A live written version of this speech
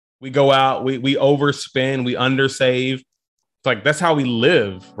We go out, we overspend, we undersave. It's like that's how we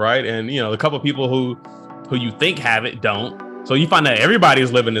live, right? And the couple of people who you think have it don't. So you find that everybody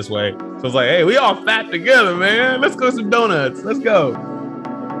is living this way. So it's like, hey, we all fat together, man. Let's go some donuts. Let's go.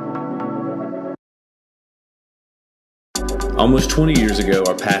 Almost 20 years ago,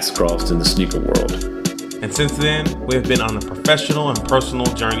 our paths crossed in the sneaker world. And since then, we have been on a professional and personal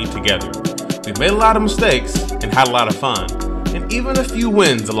journey together. We've made a lot of mistakes and had a lot of fun, and even a few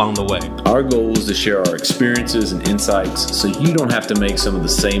wins along the way. Our goal is to share our experiences and insights so you don't have to make some of the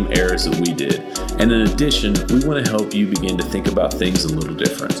same errors that we did. And in addition, we want to help you begin to think about things a little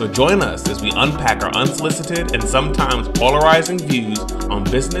different. So join us as we unpack our unsolicited and sometimes polarizing views on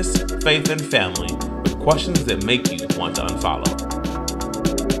business, faith, and family with questions that make you want to unfollow.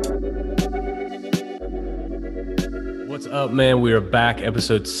 What's up, man? We are back,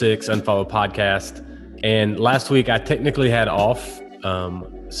 episode 6, Unfollow Podcast. And last week I technically had off,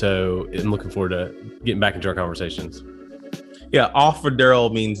 so I'm looking forward to getting back into our conversations. Yeah, off for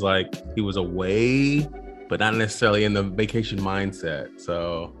Daryl means like he was away, but not necessarily in the vacation mindset.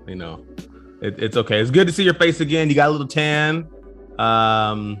 So, it's okay. It's good to see your face again. You got a little tan.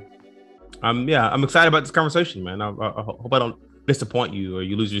 I'm excited about this conversation, man. I hope I don't disappoint you or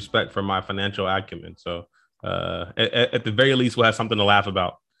you lose respect for my financial acumen. So at the very least, we'll have something to laugh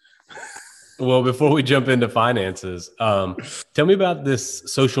about. Well, before we jump into finances, tell me about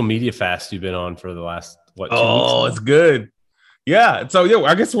this social media fast you've been on for the last, 2 weeks? Oh, it's good. Yeah. So,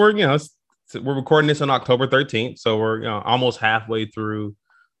 I guess we're recording this on October 13th. So we're, almost halfway through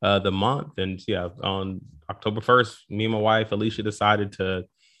the month. And on October 1st, me and my wife, Alicia, decided to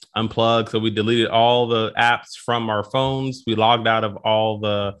unplug. So we deleted all the apps from our phones. We logged out of all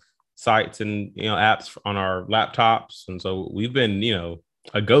the sites and, apps on our laptops. And so we've been,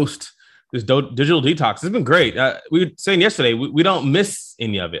 a ghost. This digital detox has been great. We were saying yesterday, we don't miss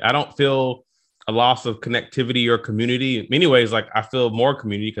any of it. I don't feel a loss of connectivity or community. In many ways, like I feel more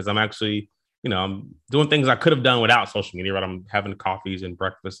community because I'm actually, I'm doing things I could have done without social media, right? I'm having coffees and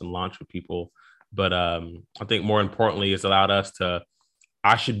breakfast and lunch with people. But I think more importantly, it's allowed us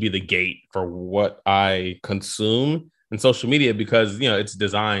I should be the gate for what I consume in social media because, it's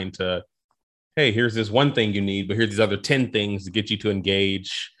designed to, hey, here's this one thing you need, but here's these other 10 things to get you to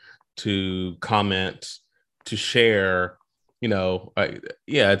engage, to comment, to share.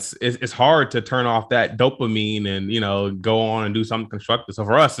 It's hard to turn off that dopamine and go on and do something constructive. So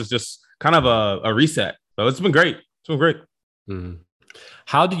for us, it's just kind of a reset. So it's been great. Mm-hmm.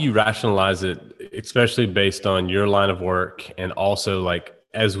 How do you rationalize it, especially based on your line of work and also like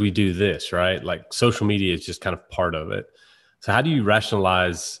as we do this, right? Like social media is just kind of part of it. So how do you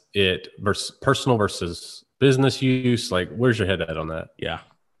rationalize it versus personal versus business use? Like, where's your head at on that? Yeah.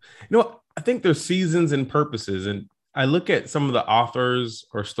 I think there's seasons and purposes. And I look at some of the authors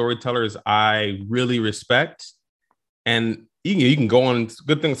or storytellers I really respect. And you can go on,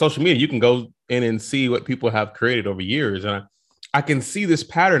 good thing, social media, you can go in and see what people have created over years. And I can see this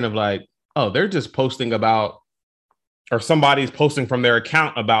pattern of like, oh, they're just posting about, or somebody's posting from their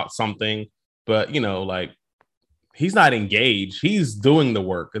account about something, but like he's not engaged, he's doing the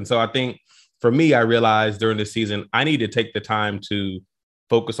work. And so I think for me, I realized during this season, I need to take the time to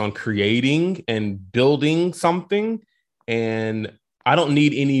focus on creating and building something. And I don't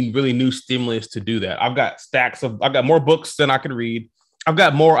need any really new stimulus to do that. I've got more books than I could read. I've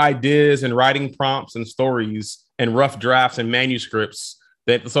got more ideas and writing prompts and stories and rough drafts and manuscripts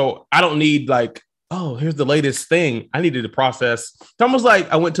so I don't need like, oh, here's the latest thing. I needed to process. It's almost like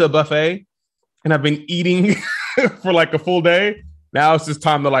I went to a buffet and I've been eating for like a full day. Now it's just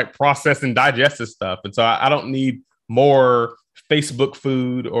time to like process and digest this stuff. And so I don't need more Facebook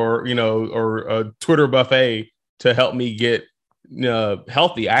food or a Twitter buffet to help me get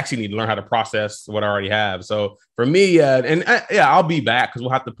healthy. I actually need to learn how to process what I already have. So for me, I'll be back because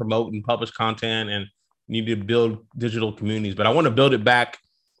we'll have to promote and publish content and need to build digital communities. But I want to build it back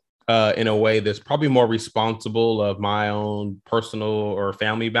in a way that's probably more responsible of my own personal or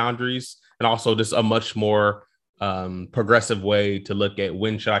family boundaries, and also just a much more progressive way to look at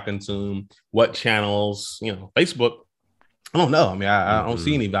when should I consume, what channels. Facebook, I don't know. I mean, I don't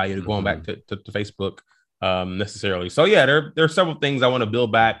see any value to going back to Facebook necessarily. So there are several things I want to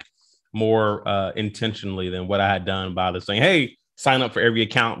build back more intentionally than what I had done by just saying, hey, sign up for every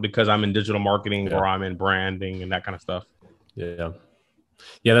account because I'm in digital marketing or I'm in branding and that kind of stuff. Yeah.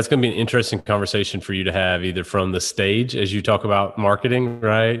 Yeah, that's going to be an interesting conversation for you to have either from the stage as you talk about marketing,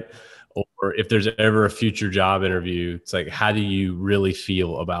 right? Or if there's ever a future job interview, it's like, how do you really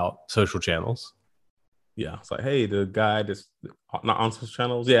feel about social channels? Yeah, it's like, hey, the guy that's not on social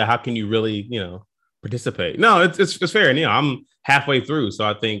channels. Yeah, how can you really, participate. No, it's fair. And, I'm halfway through. So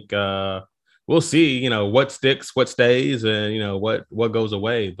I think we'll see, what sticks, what stays, and, what goes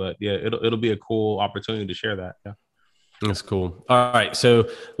away. But yeah, it'll be a cool opportunity to share that. Yeah. That's cool. All right. So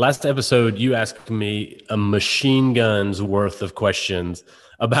last episode, you asked me a machine gun's worth of questions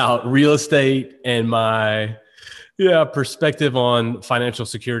about real estate and my perspective on financial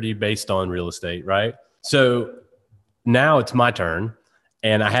security based on real estate. Right. So now it's my turn,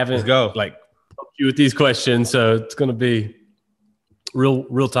 and I haven't helped you with these questions. So it's going to be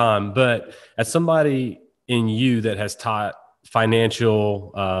real time. But as somebody in you that has taught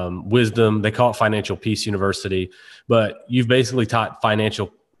financial wisdom, they call it Financial Peace University, but you've basically taught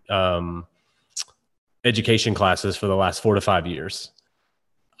financial education classes for the last 4 to 5 years.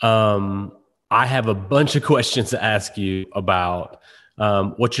 I have a bunch of questions to ask you about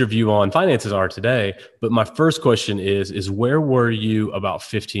what your view on finances are today. But my first question is where were you about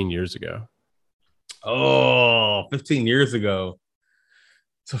 15 years ago? Oh, 15 years ago.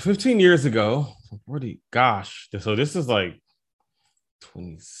 So 15 years ago, so this is like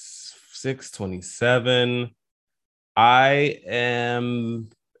 26, 27. I am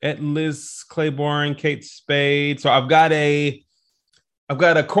at Liz Claiborne, Kate Spade. So I've got a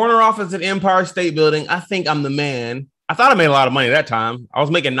corner office at Empire State Building. I think I'm the man. I thought I made a lot of money at that time. I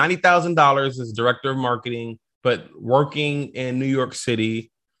was making $90,000 as director of marketing, but working in New York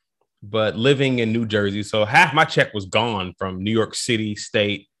City, but living in New Jersey. So half my check was gone from New York City,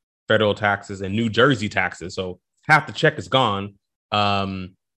 state, federal taxes, and New Jersey taxes. So half the check is gone.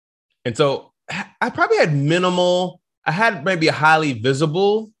 And so I probably had I had maybe a highly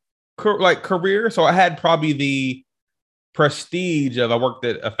visible career. So I had probably the prestige of, I worked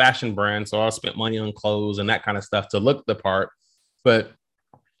at a fashion brand. So I spent money on clothes and that kind of stuff to look the part. But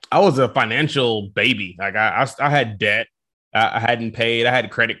I was a financial baby. Like I had debt. I hadn't paid. I had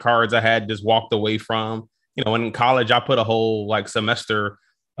credit cards I had just walked away from. In college, I put a whole semester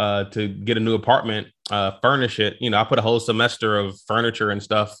to get a new apartment, furnish it. I put a whole semester of furniture and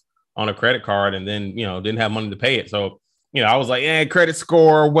stuff on a credit card, and then, didn't have money to pay it. So, I was like, credit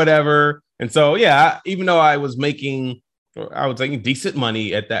score, whatever. And so, even though I was making decent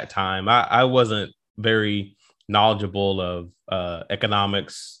money at that time, I wasn't very knowledgeable of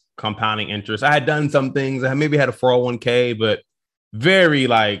economics, compounding interest. I had done some things. I maybe had a 401k, but very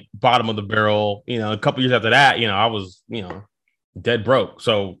bottom of the barrel. A couple years after that, I was, dead broke.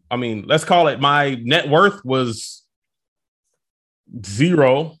 So, I mean, let's call it, my net worth was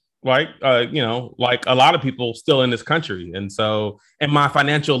zero, like a lot of people still in this country. And so, and my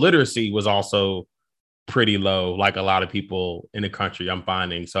financial literacy was also pretty low, like a lot of people in the country, I'm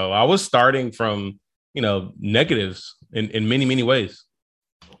finding. So I was starting from, negatives in many, many ways.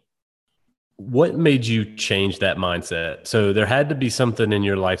 What made you change that mindset? So there had to be something in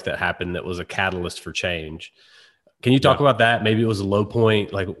your life that happened that was a catalyst for change. Can you talk about that? Maybe it was a low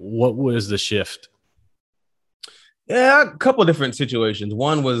point. Like, what was the shift? Yeah, a couple of different situations.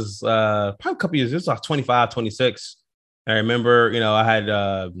 One was probably a couple years. This was like 25, 26. I remember,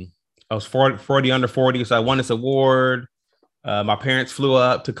 I was 40 under 40, so I won this award. My parents flew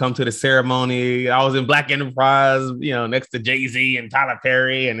up to come to the ceremony. I was in Black Enterprise, next to Jay-Z and Tyler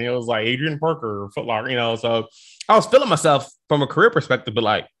Perry, and it was like Adrian Parker, Foot Locker, so I was feeling myself from a career perspective,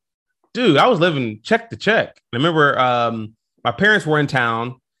 but dude, I was living check to check. I remember my parents were in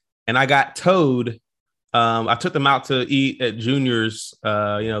town, and I got towed. I took them out to eat at Junior's,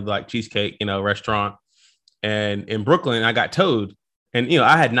 cheesecake, restaurant, and in Brooklyn, I got towed, and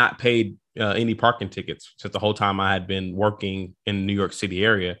I had not paid any parking tickets since the whole time I had been working in the New York City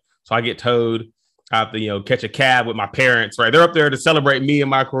area. So I get towed. I have to, catch a cab with my parents, right? They're up there to celebrate me and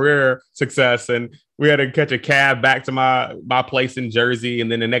my career success. And we had to catch a cab back to my place in Jersey.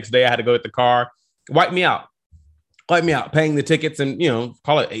 And then the next day I had to go with the car, wipe me out, paying the tickets and,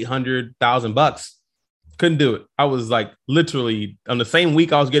 call it $800,000. Couldn't do it. I was literally on the same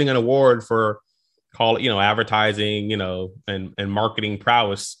week I was getting an award for advertising, and marketing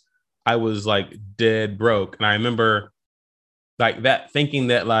prowess. I was dead broke. And I remember that thinking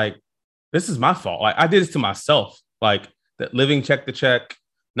that this is my fault. I did this to myself, that living check to check,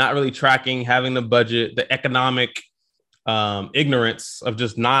 not really tracking, having the budget, the economic ignorance of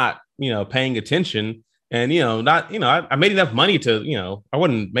just not, paying attention. And, I made enough money to, I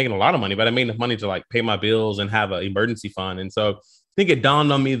wasn't making a lot of money, but I made enough money to pay my bills and have an emergency fund. And so I think it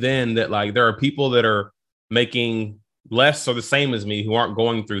dawned on me then that there are people that are making less or the same as me who aren't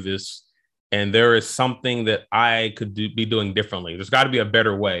going through this. And there is something that I could be doing differently. There's got to be a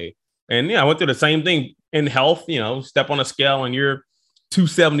better way. And I went through the same thing in health, step on a scale and you're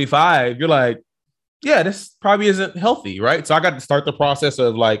 275. You're this probably isn't healthy. Right. So I got to start the process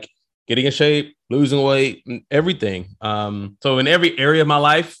of getting in shape, losing weight, and everything. So in every area of my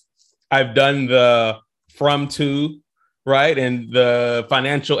life, I've done the from to, right? And the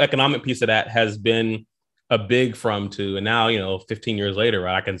financial economic piece of that has been a big from to. And now, 15 years later,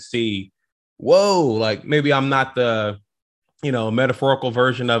 right, I can see, whoa, like maybe I'm not the, metaphorical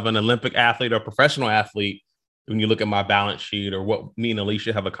version of an Olympic athlete or professional athlete when you look at my balance sheet or what me and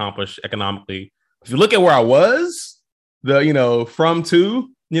Alicia have accomplished economically. If you look at where I was, from to,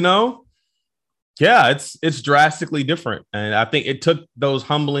 yeah, it's drastically different. And I think it took those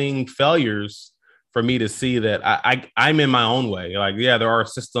humbling failures for me to see that I'm in my own way. Like, yeah, there are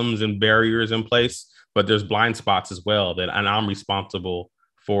systems and barriers in place, but there's blind spots as well and I'm responsible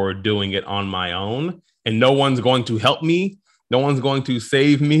for doing it on my own. And no one's going to help me. No one's going to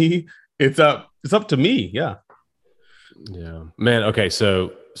save me. It's up to me. Yeah. Yeah, man. Okay.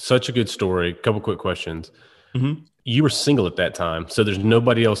 So such a good story. Couple quick questions. Mm-hmm. You were single at that time, so there's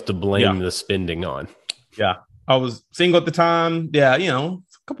nobody else to blame the spending on. Yeah. I was single at the time. Yeah. A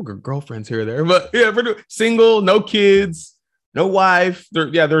couple of girlfriends here or there, but yeah, single, no kids, no wife.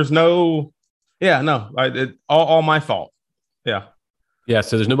 There's no, all my fault. Yeah. Yeah.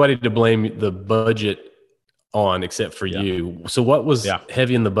 So there's nobody to blame the budget on except for you. So what was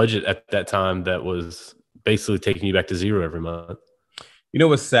heavy in the budget at that time that was basically taking you back to zero every month?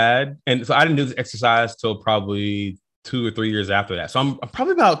 What's sad? And so I didn't do this exercise till probably 2 or 3 years after that. So I'm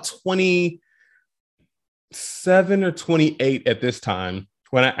probably about 27 or 28 at this time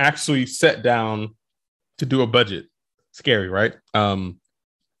when I actually sat down to do a budget. Scary, right? Now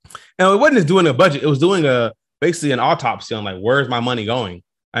it wasn't just doing a budget. It was doing basically an autopsy on like, where's my money going?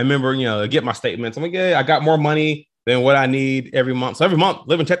 I remember, I get my statements. I'm like, yeah, I got more money than what I need every month. So every month,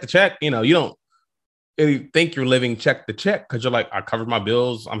 living check to check, you don't really think you're living check to check because you're like, I covered my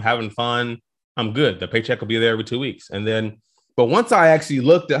bills. I'm having fun. I'm good. The paycheck will be there every 2 weeks. And then, but once I actually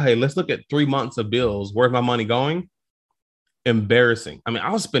looked at, hey, let's look at 3 months of bills. Where's my money going? Embarrassing. I mean,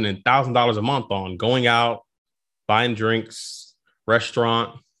 I was spending $1,000 a month on going out, buying drinks,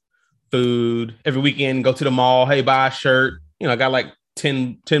 restaurant, food, every weekend, go to the mall. Hey, buy a shirt. I got like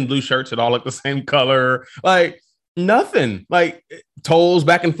 10 blue shirts that all look the same color. Like nothing. Like tolls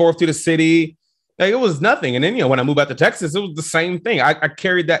back and forth to the city. Like it was nothing. And then, when I moved out to Texas, it was the same thing. I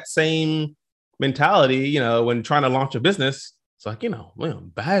carried that same mentality, when trying to launch a business. It's like,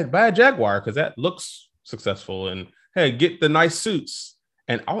 buy a Jaguar because that looks successful. And hey, get the nice suits.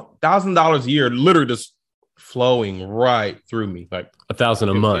 And $1,000 a year literally just flowing right through me. Like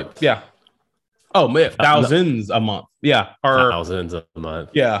 $1,000 a month. Yeah. Oh, man, thousands a month. Yeah. Or thousands a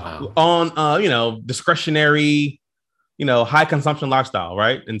month. Yeah. Wow. On, discretionary, high consumption lifestyle.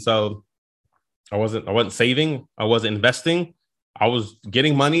 Right. And so I wasn't saving. I wasn't investing. I was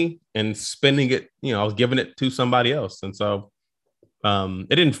getting money and spending it. I was giving it to somebody else. And so it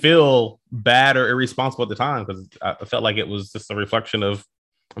didn't feel bad or irresponsible at the time because I felt like it was just a reflection of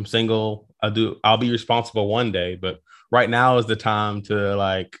I'm single. I'll be responsible one day. But right now is the time to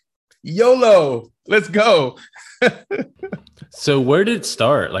like, YOLO, let's go. So where did it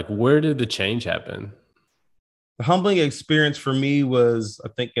start? Like, where did the change happen? The humbling experience for me was, I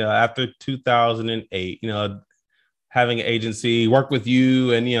think, after 2008, having an agency, work with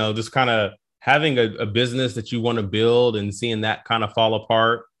you and, just kind of having a business that you want to build and seeing that kind of fall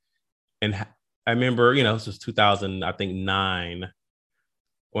apart. And I remember, this was 2009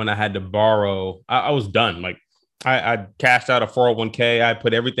 when I had to borrow. I was done. Like, I cashed out a 401k. I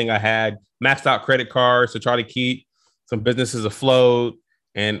put everything I had, maxed out credit cards to try to keep some businesses afloat.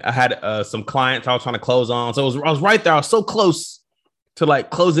 And I had some clients I was trying to close on. So I was right there. I was so close to like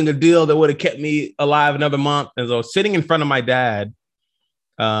closing a deal that would have kept me alive another month. And so sitting in front of my dad,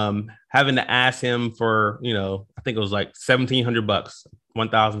 having to ask him for, I think it was like $1,700,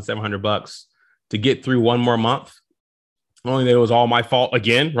 $1,700 to get through one more month. Only that it was all my fault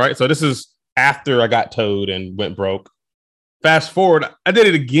again. Right. So this is after I got towed and went broke. Fast forward, I did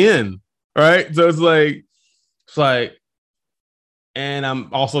it again. Right. So it's like, and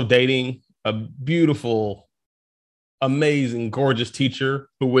I'm also dating a beautiful, amazing, gorgeous teacher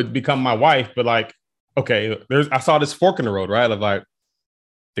who would become my wife. But like, okay, I saw this fork in the road, right? Of like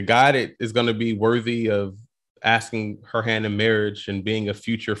the guy that is going to be worthy of asking her hand in marriage and being a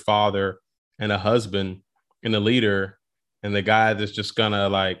future father and a husband and a leader, and the guy that's just going to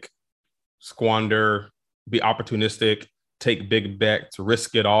like squander, be opportunistic, take big bets,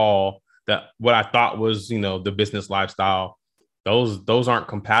 risk it all. That what I thought was, the business lifestyle. Those aren't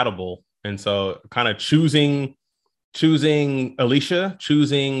compatible. And so kind of choosing Alicia,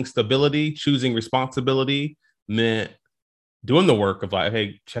 choosing stability, choosing responsibility meant doing the work of like,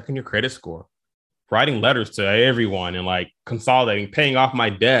 hey, checking your credit score, writing letters to everyone and like consolidating, paying off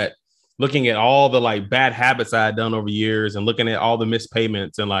my debt, looking at all the like bad habits I had done over years and looking at all the missed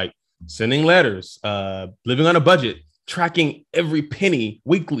payments and like sending letters, living on a budget, tracking every penny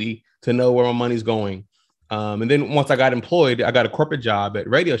weekly to know where my money's going. And then once I got employed, I got a corporate job at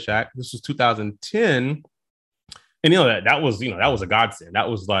Radio Shack. This was 2010. And, that was a godsend. That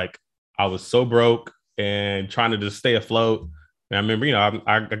was like, I was so broke and trying to just stay afloat. And I remember,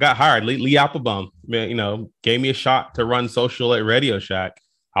 I got hired. Lee Applebaum, gave me a shot to run social at Radio Shack.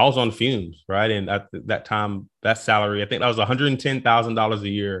 I was on fumes, right? And at that time, that salary, I think that was $110,000 a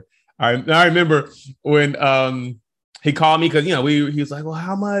year. I remember when he called me because, he was like, well,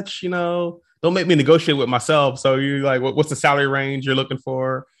 how much, don't make me negotiate with myself. So you're like, what's the salary range you're looking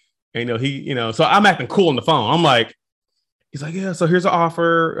for? And, so I'm acting cool on the phone. I'm like, he's like, yeah, so here's an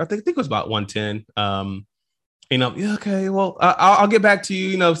offer. I think it was about 110. Yeah, okay, well, I'll get back to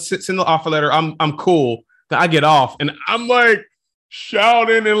you, send the offer letter. I'm cool. Then I get off and I'm like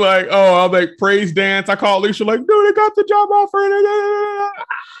shouting and like, I'll like praise dance. I call Alicia like, dude, I got the job offer.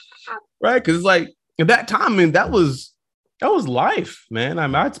 Right. Cause it's like at that time, that was life, man.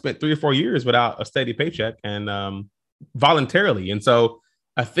 I'd spent 3 or 4 years without a steady paycheck and voluntarily. And so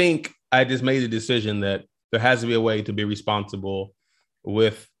I think I just made the decision that there has to be a way to be responsible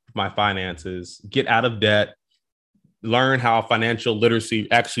with my finances, get out of debt, learn how financial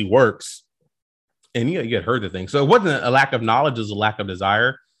literacy actually works. And you get heard the thing. So it wasn't a lack of knowledge, it was a lack of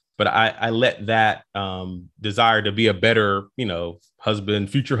desire. But I let that desire to be a better, husband,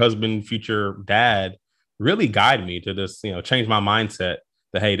 future dad really guide me to this, change my mindset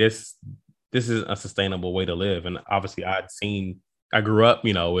that, hey, this isn't a sustainable way to live. And obviously I grew up,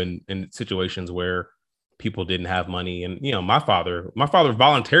 in situations where people didn't have money. And, my father somewhat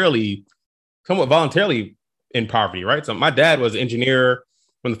voluntarily in poverty, right? So my dad was an engineer,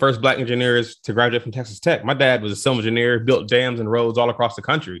 one of the first Black engineers to graduate from Texas Tech. My dad was a civil engineer, built dams and roads all across the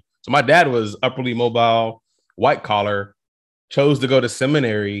country. So my dad was upwardly mobile, white collar, chose to go to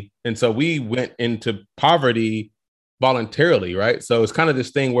seminary. And so we went into poverty voluntarily, right? So it's kind of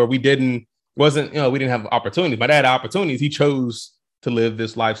this thing where we didn't have opportunities. My dad had opportunities. He chose to live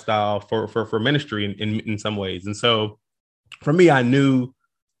this lifestyle for ministry in some ways. And so for me, I knew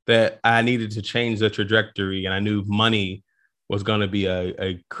that I needed to change the trajectory, and I knew money was going to be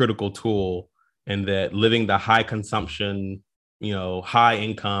a critical tool, and that living the high consumption, high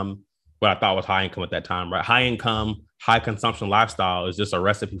income, what I thought was high income at that time, right? High income, high consumption lifestyle is just a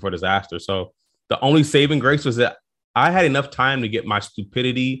recipe for disaster. So the only saving grace was that I had enough time to get my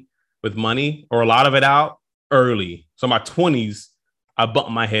stupidity with money, or a lot of it, out early. So my 20s, I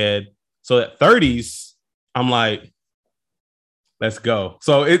bumped my head. So at 30s, I'm like, let's go.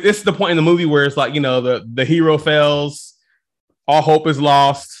 So it's the point in the movie where it's like, the hero fails, all hope is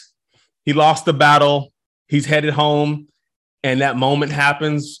lost. He lost the battle. He's headed home. And that moment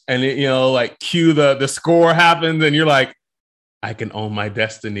happens. And cue the score happens. And you're like, I can own my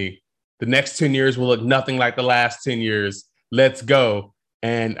destiny. The next 10 years will look nothing like the last 10 years. Let's go.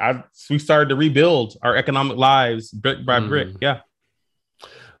 And we started to rebuild our economic lives brick by brick. Yeah.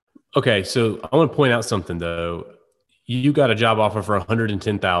 Okay. So I want to point out something though. You got a job offer for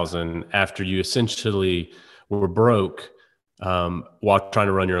 $110,000 after you essentially were broke while trying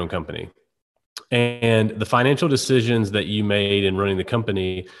to run your own company. And the financial decisions that you made in running the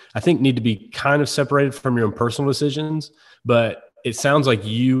company, I think, need to be kind of separated from your own personal decisions. But it sounds like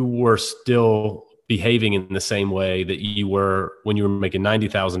you were still behaving in the same way that you were when you were making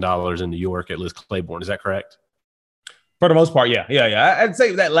 $90,000 in New York at Liz Claiborne. Is that correct? For the most part, yeah. I'd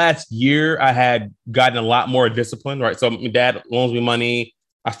say that last year I had gotten a lot more disciplined, right? So my dad loans me money.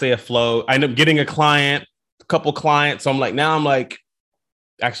 I stay afloat. I end up getting a couple clients. So now I'm like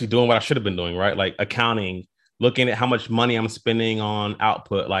actually doing what I should have been doing, right? Like accounting, looking at how much money I'm spending on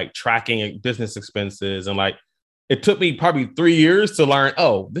output, like tracking business expenses. And it took me probably 3 years to learn,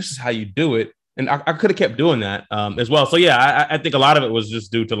 this is how you do it. And I could have kept doing that as well. So yeah, I think a lot of it was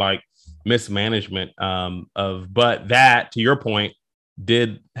just due to mismanagement but that, to your point,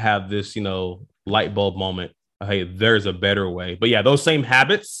 did have this light bulb moment. Hey, there's a better way. But yeah, those same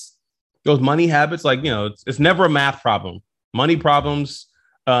habits, those money habits, it's never a math problem. Money problems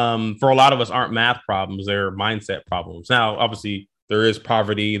for a lot of us aren't math problems, they're mindset problems. Now obviously there is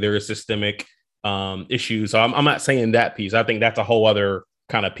poverty, there is systemic issues, so I'm not saying that piece. I think that's a whole other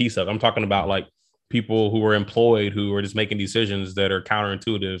kind of piece of it. I'm talking about people who are employed, who are just making decisions that are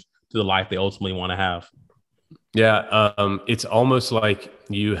counterintuitive to the life they ultimately want to have. Yeah. It's almost like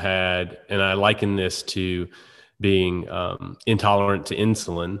you had, and I liken this to being intolerant to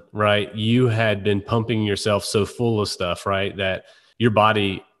insulin, right? You had been pumping yourself so full of stuff, right, that your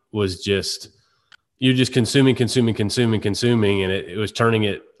body was just, You're just consuming, and it was turning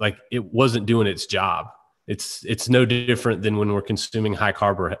it like it wasn't doing its job. It's no different than when we're consuming high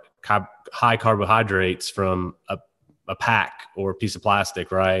carbohydrates from a pack or a piece of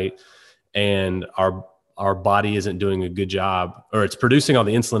plastic, right? And our body isn't doing a good job, or it's producing all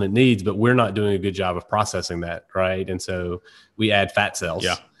the insulin it needs, but we're not doing a good job of processing that, right? And so we add fat cells.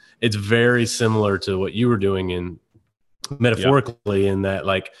 Yeah. It's very similar to what you were doing metaphorically, in that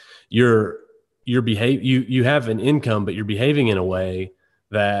like you have an income, but you're behaving in a way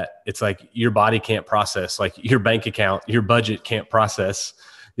that it's like your body can't process, like your bank account, your budget can't process,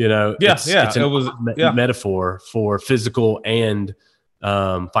 it's a metaphor for physical and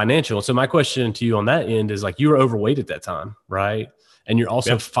financial. So my question to you on that end is, like, you were overweight at that time, right? And you're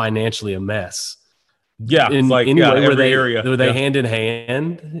also financially a mess. Yeah. In like, any way, were they yeah. hand in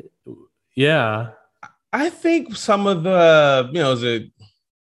hand? Yeah. I think some of the, is a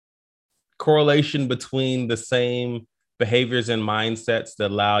correlation between the same behaviors and mindsets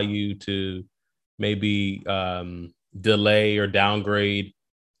that allow you to maybe delay or downgrade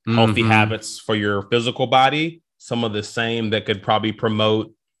healthy habits for your physical body. Some of the same that could probably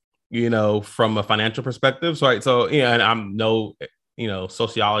promote, from a financial perspective. So, right. So, and I'm no,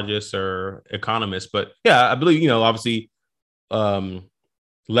 sociologist or economist, but yeah, I believe, obviously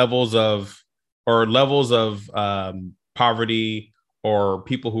levels of poverty, or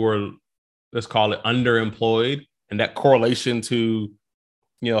people who are, let's call it, underemployed, and that correlation to,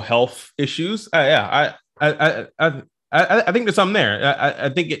 health issues. I think there's something there. I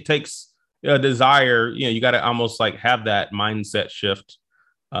think it takes a desire. You got to almost like have that mindset shift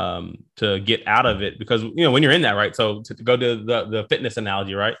to get out of it, because when you're in that, right. So to go to the fitness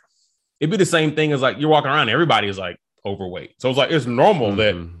analogy, right, it'd be the same thing as like you're walking around, everybody is like overweight. So it's like it's normal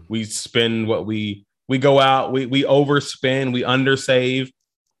that we spend what we go out, we overspend, we undersave.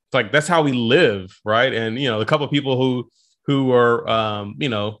 It's like that's how we live, right? And a couple of people who are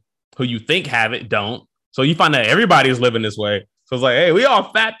who you think have it don't. So you find that everybody's living this way. So it's like, hey, we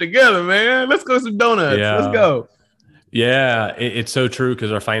all fat together, man. Let's go some donuts. Yeah. Let's go. Yeah, it's so true,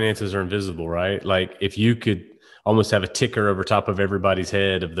 because our finances are invisible, right? Like if you could almost have a ticker over top of everybody's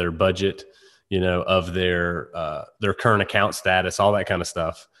head of their budget, of their current account status, all that kind of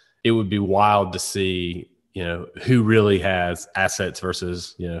stuff, it would be wild to see, who really has assets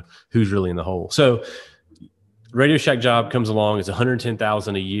versus, who's really in the hole. So Radio Shack job comes along, it's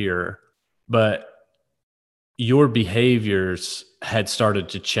 $110,000 a year, but your behaviors had started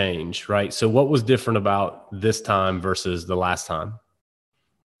to change, right? So what was different about this time versus the last time?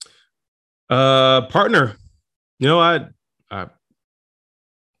 Partner,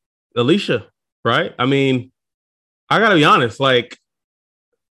 Alicia, right? I mean, I gotta be honest, like,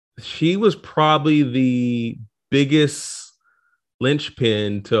 she was probably the biggest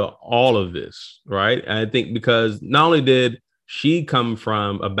linchpin to all of this, right? And I think because not only did she come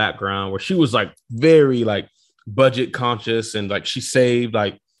from a background where she was like very like budget conscious, and like she saved,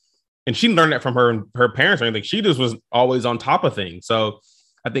 like, and she learned that from her parents or anything. She just was always on top of things. So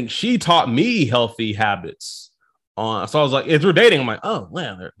I think she taught me healthy habits. So I was like, if we're dating, I'm like, oh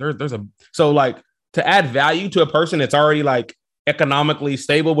man, there's a, so like to add value to a person that's already like economically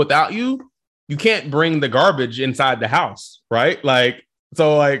stable without you, you can't bring the garbage inside the house, right? Like,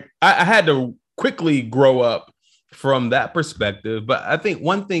 so like I had to quickly grow up from that perspective. But I think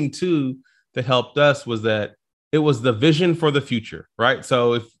one thing too that helped us was that it was the vision for the future, right?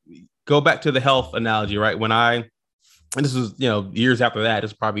 So if go back to the health analogy, right? And this was, years after that,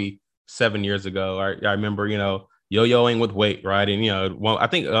 it's probably 7 years ago. I remember, yo-yoing with weight, right? And, I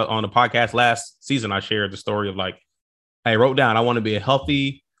think on the podcast last season, I shared the story of like, I wrote down, I want to be a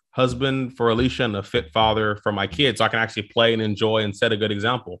healthy husband for Alicia and a fit father for my kids, so I can actually play and enjoy and set a good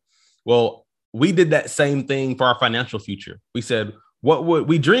example. Well, we did that same thing for our financial future. We said, what would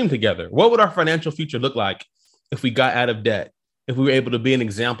we dream together? What would our financial future look like if we got out of debt? If we were able to be an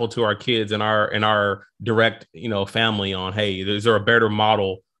example to our kids and our direct, family on, hey, is there a better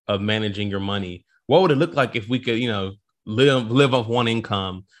model of managing your money? What would it look like if we could, live off one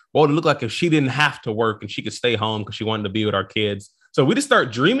income? What would it look like if she didn't have to work and she could stay home because she wanted to be with our kids? So we just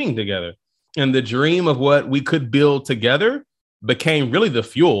start dreaming together. And the dream of what we could build together became really the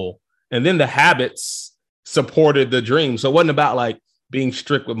fuel. And then the habits supported the dream. So it wasn't about like being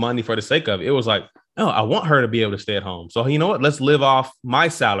strict with money for the sake of it. It was like, no, I want her to be able to stay at home. So you know what? Let's live off my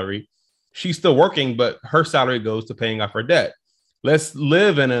salary. She's still working, but her salary goes to paying off her debt. Let's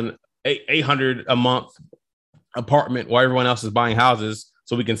live in an $800 a month apartment while everyone else is buying houses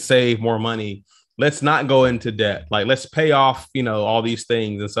so we can save more money. Let's not go into debt. Like, let's pay off, all these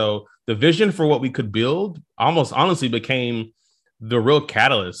things. And so the vision for what we could build almost honestly became the real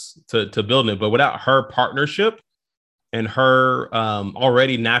catalyst to building it. But without her partnership and her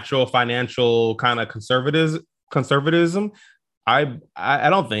already natural financial kind of conservatism, I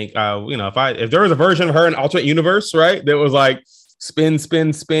don't think if there was a version of her in alternate universe, right, that was like spin,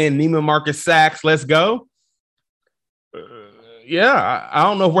 Neiman Marcus Saks, let's go. I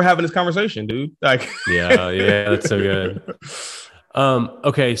don't know if we're having this conversation, dude. Like, yeah, that's so good.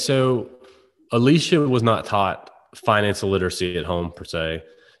 Okay, so Alicia was not taught financial literacy at home per se.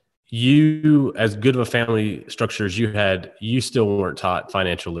 You, as good of a family structure as you had, you still weren't taught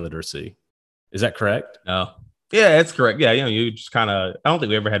financial literacy. Is that correct? No. Yeah, that's correct. Yeah, you just kind of, I don't think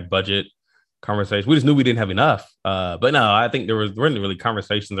we ever had budget conversations. We just knew we didn't have enough. But no, I think there weren't really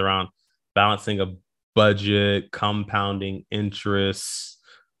conversations around balancing a budget, compounding interest,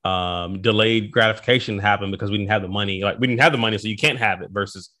 delayed gratification happened because we didn't have the money. Like, we didn't have the money, so you can't have it,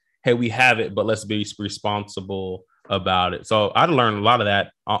 versus, hey, we have it, but let's be responsible about it. So I had to learn a lot of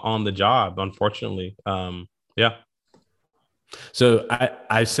that on the job, unfortunately. Yeah. So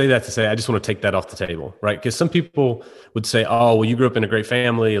I say that to say, I just want to take that off the table, right? Because some people would say, oh, well, you grew up in a great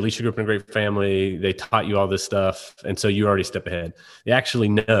family. At least you grew up in a great family. They taught you all this stuff. And so you already step ahead. They actually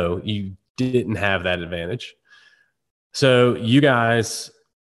know you didn't have that advantage. So you guys,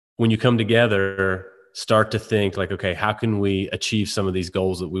 when you come together, start to think like, okay, how can we achieve some of these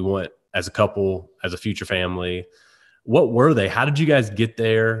goals that we want as a couple, as a future family? What were they? How did you guys get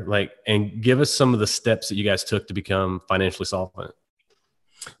there? Like, and give us some of the steps that you guys took to become financially solvent.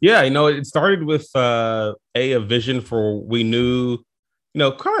 Yeah, it started with a vision for, we knew,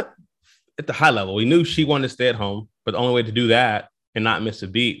 kind of at the high level, we knew she wanted to stay at home, but the only way to do that and not miss a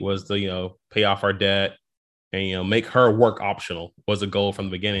beat was to, pay off our debt and, make her work optional was a goal from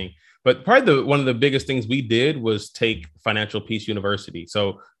the beginning. But probably one of the biggest things we did was take Financial Peace University.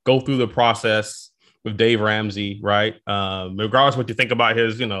 So go through the process with Dave Ramsey, right? Regardless of what you think about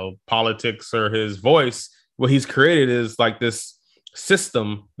his, politics or his voice, what he's created is like this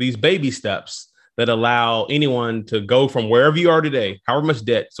system, these baby steps that allow anyone to go from wherever you are today, however much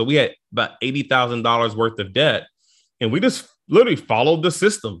debt. So we had about $80,000 worth of debt, and we just literally followed the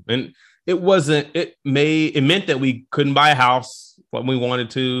system. And it meant that we couldn't buy a house when we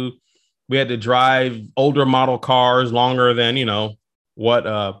wanted to. We had to drive older model cars longer than,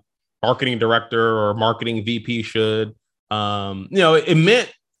 what marketing director or marketing VP should. It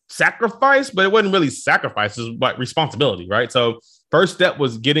meant sacrifice, but it wasn't really sacrifice. It was like responsibility, right? So first step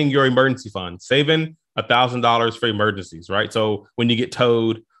was getting your emergency fund, saving $1,000 for emergencies, right? So when you get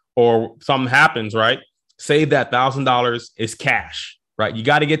towed or something happens, right, save that $1,000 is cash, right? You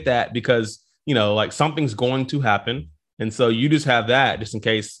got to get that because, like something's going to happen. And so you just have that just in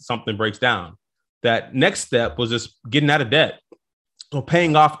case something breaks down. That next step was just getting out of debt. So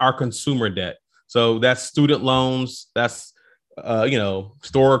paying off our consumer debt. So that's student loans, that's,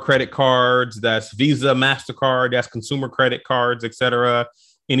 store credit cards, that's Visa, MasterCard, that's consumer credit cards, et cetera,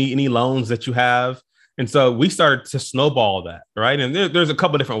 any loans that you have. And so we started to snowball that, right? And there's a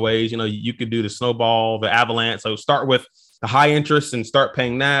couple of different ways, you could do the snowball, the avalanche. So start with the high interest and start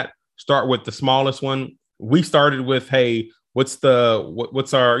paying that. Start with the smallest one. We started with, hey, what's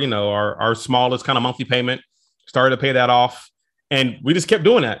our, our smallest kind of monthly payment? Started to pay that off. And we just kept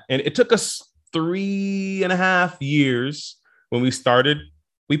doing that. And it took us 3.5 years when we started.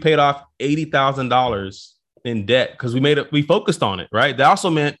 We paid off $80,000 in debt because we focused on it, right? That also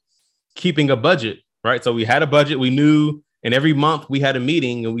meant keeping a budget, right? So we had a budget, we knew, and every month we had a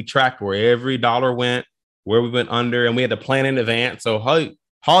meeting and we tracked where every dollar went, where we went under, and we had to plan in advance. So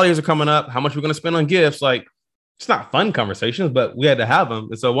holidays are coming up, how much we're going to spend on gifts. Like, it's not fun conversations, but we had to have them.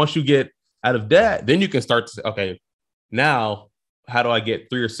 And so once you get out of debt, then you can start to say, okay, now how do I get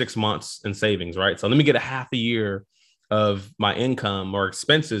 3 or 6 months in savings, right? So let me get a half a year of my income or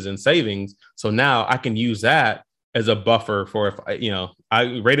expenses and savings. So now I can use that as a buffer for if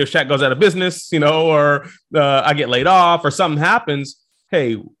Radio Shack goes out of business, or I get laid off or something happens.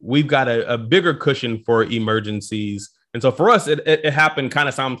 Hey, we've got a bigger cushion for emergencies. And so for us, it happened kind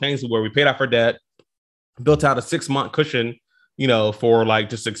of simultaneously where we paid off our debt, built out a 6-month cushion, for like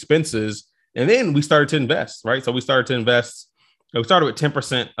just expenses. And then we started to invest, right? So we started to invest. We started with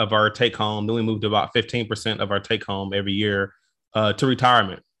 10% of our take home. Then we moved to about 15% of our take home every year to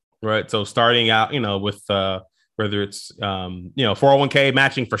retirement, right? So starting out, with whether it's, 401k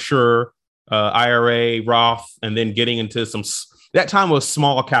matching for sure, IRA, Roth, and then getting into that time was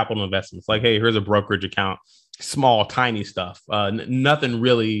small capital investments. Like, hey, here's a brokerage account, small, tiny stuff, nothing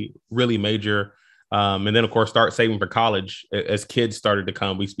really, really major. And then, of course, start saving for college as kids started to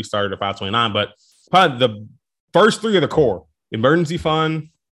come. We started at 529, but probably the first three are the core: emergency fund,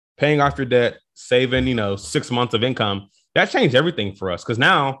 paying off your debt, saving, 6 months of income. that changed everything for us. Cause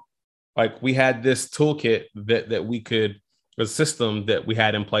now like we had this toolkit that we could, a system that we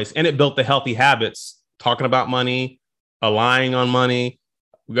had in place, and it built the healthy habits, talking about money, aligning on money,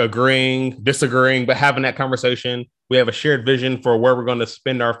 agreeing, disagreeing, but having that conversation. We have a shared vision for where we're going to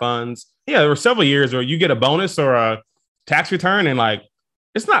spend our funds. Yeah, there were several years where you get a bonus or a tax return and like,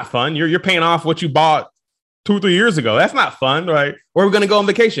 it's not fun. You're paying off what you bought 2 or 3 years ago. That's not fun, right? Where are we going to go on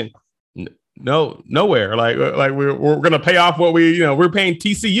vacation? No, nowhere. Like we're going to pay off what we're paying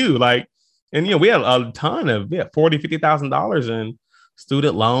TCU. Like, and we had a ton of $40,000-$50,000 in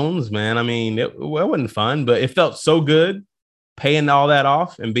student loans, man. I mean, it wasn't fun, but it felt so good paying all that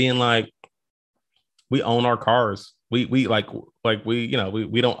off and being like, we own our cars. We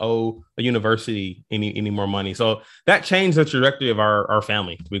don't owe a university any more money. So that changed the trajectory of our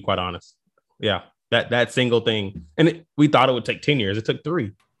family, to be quite honest. Yeah, that single thing. And we thought it would take 10 years. It took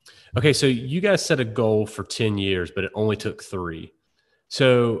 3. Okay, so you guys set a goal for 10 years, but it only took 3.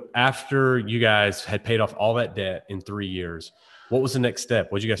 So after you guys had paid off all that debt in 3 years, what was the next step?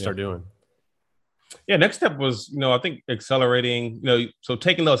 What did you guys start doing? Yeah, next step was, I think accelerating, so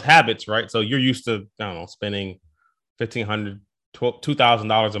taking those habits, right? So you're used to, I don't know, spending $1,500,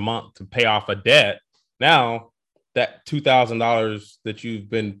 $2,000 a month to pay off a debt. Now that $2,000 that you've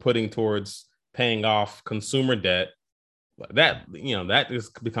been putting towards paying off consumer debt, that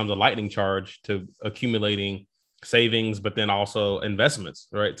just becomes a lightning charge to accumulating savings, but then also investments,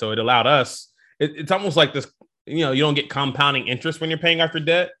 right? So it allowed us, it's almost like this, you don't get compounding interest when you're paying off your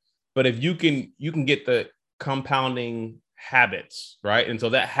debt, but if you can get the compounding habits, right? And so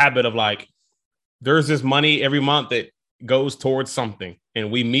that habit of like, there's this money every month that goes towards something,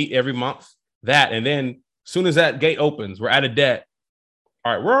 and we meet every month that, and then as soon as that gate opens, we're out of debt.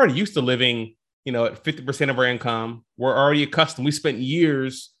 All right, we're already used to living, at 50% of our income. We're already accustomed. We spent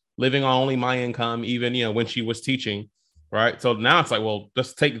years living on only my income, even, when she was teaching, right? So now it's like, well,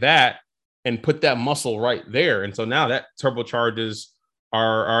 let's take that and put that muscle right there. And so now that turbocharges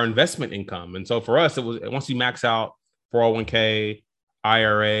our investment income. And so for us, it was, once you max out 401k,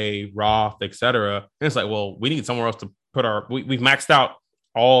 IRA, Roth, et cetera, and it's like, well, we need somewhere else to put we've maxed out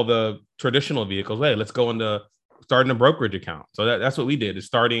all the traditional vehicles. Hey, let's go into starting a brokerage account. So that's what we did, is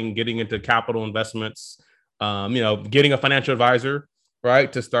getting into capital investments, getting a financial advisor,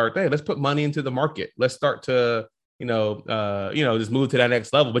 right? To start, hey, let's put money into the market. Let's start to, just move to that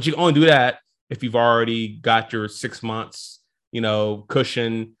next level. But you can only do that if you've already got your 6 months,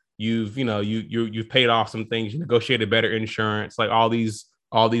 cushion. You've paid off some things, you negotiated better insurance, like all these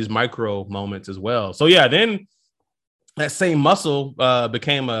micro moments as well. So yeah, then that same muscle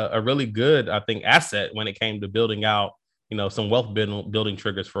became a really good, I think, asset when it came to building out, some wealth building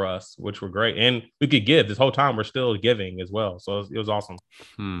triggers for us, which were great. And we could give this whole time. We're still giving as well. So it was awesome.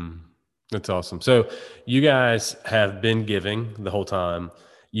 That's awesome. So you guys have been giving the whole time.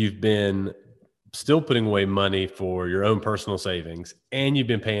 You've been still putting away money for your own personal savings, and you've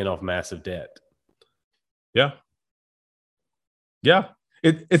been paying off massive debt. Yeah. Yeah.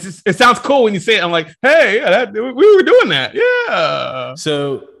 It sounds cool when you say it. I'm like, hey, we were doing that. Yeah.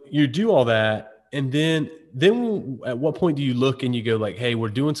 So you do all that. And then at what point do you look and you go like, hey, we're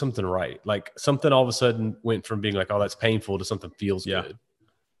doing something right? Like something all of a sudden went from being like, oh, that's painful, to something feels good.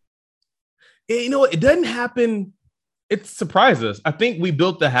 It doesn't happen. It surprised us. I think we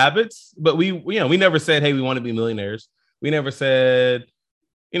built the habits, but we never said, hey, we want to be millionaires. We never said,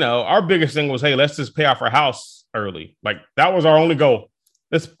 our biggest thing was, hey, let's just pay off our house early. Like that was our only goal.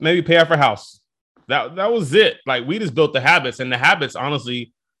 Let's maybe pay off our house. That was it. Like we just built the habits, and the habits,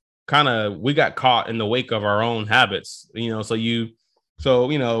 honestly, we got caught in the wake of our own habits, so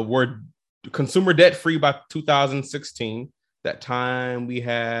we're consumer debt free by 2016. That time we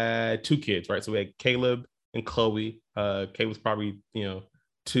had 2 kids, right? So we had Caleb and Chloe. Kay was probably,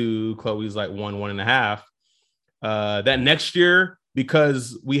 2, Chloe's like 1.5. That next year,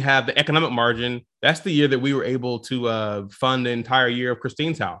 because we have the economic margin, that's the year that we were able to fund the entire year of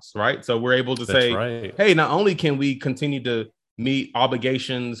Christine's house, right? So we're able to say, right, hey, not only can we continue to meet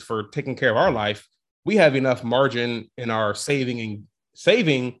obligations for taking care of our life, we have enough margin in our saving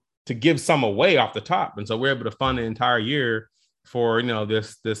to give some away off the top. And so we're able to fund the entire year for,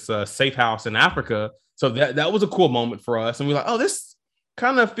 this safe house in Africa. So that was a cool moment for us. And we're like, oh, this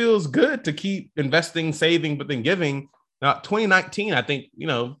kind of feels good to keep investing, saving, but then giving. Now, 2019, I think,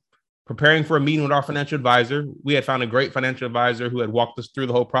 preparing for a meeting with our financial advisor, we had found a great financial advisor who had walked us through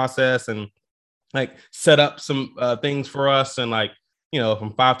the whole process and like set up some things for us. And like,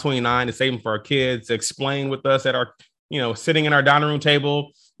 from 529 to saving for our kids, explain with us at our, sitting in our dining room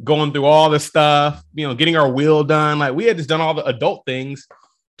table, going through all this stuff, getting our will done. Like we had just done all the adult things.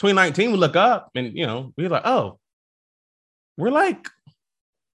 2019, we look up and, we were like, oh, we're like,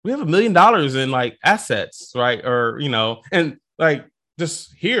 we have $1 million in like assets, right? Or, and like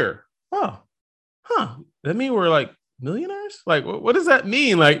just here. Oh, that mean we're like millionaires? Like, what does that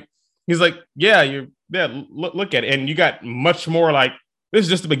mean? Like, he's like, yeah, look at it. And you got much more. Like, this is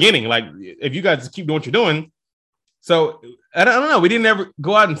just the beginning. Like, if you guys keep doing what you're doing. So I don't know. We didn't ever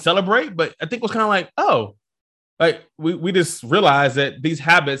go out and celebrate, but I think it was kind of like, oh, like we just realized that these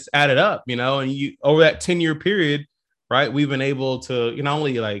habits added up, and over that 10-year period, right, we've been able to not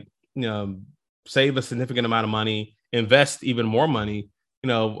only like, save a significant amount of money, invest even more money.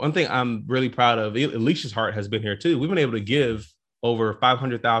 One thing I'm really proud of, Alicia's heart has been here too. We've been able to give over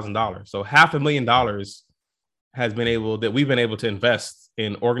 $500,000. So $500,000 we've been able to invest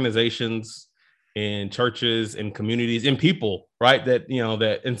in organizations, in churches, in communities, in people, right?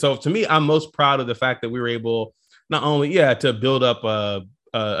 And so to me, I'm most proud of the fact that we were able not only, to build up a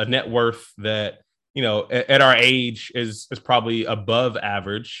net worth that, at our age is probably above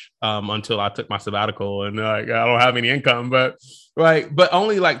average, until I took my sabbatical and I don't have any income, but right. But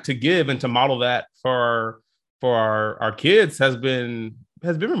only like to give and to model that for our kids has been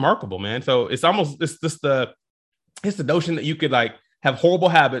remarkable, man. So it's the notion that you could like have horrible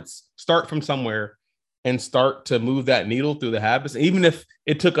habits, start from somewhere and start to move that needle through the habits. Even if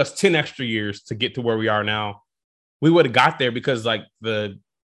it took us 10 extra years to get to where we are now, we would have got there because like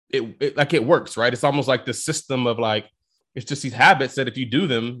it works, right? It's almost like the system of like, it's just these habits that if you do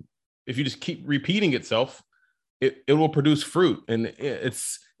them, if you just keep repeating itself, it will produce fruit. And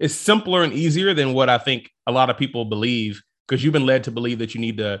it's simpler and easier than what I think a lot of people believe, because you've been led to believe that you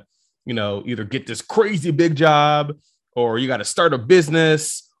need to, either get this crazy big job, or you got to start a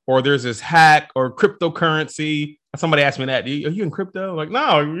business, or there's this hack or cryptocurrency. Somebody asked me that, are you in crypto? I'm like,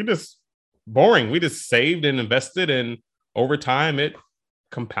 no, we're just boring. We just saved and invested, and over time it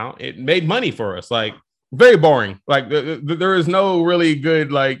made money for us. Like, very boring. Like there is no really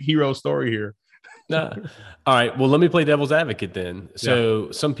good like hero story here. All right. Well, let me play devil's advocate then.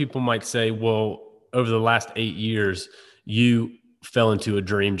 So some people might say, well, over the last 8 years, you fell into a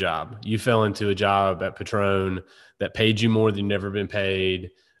dream job. You fell into a job at Patron that paid you more than you've never been paid.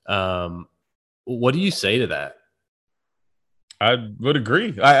 What do you say to that? I would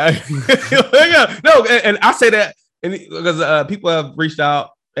agree. No, and I say that because people have reached out,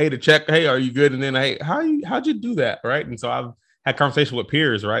 hey, to check, hey, are you good? And then, hey, how'd you do that, right? And so I've had conversations with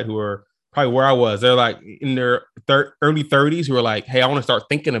peers, right, who are probably where I was. They're like in their early 30s, who are like, hey, I want to start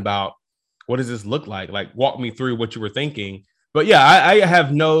thinking about what does this look like? Like, walk me through what you were thinking. But yeah, I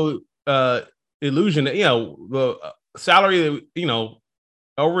have no illusion that the salary that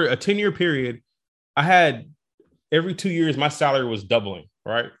over a 10-year period, I had every 2 years my salary was doubling,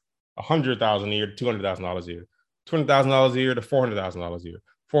 right? $100,000 a year to $200,000 a year, $200,000 a year to $400,000 a year,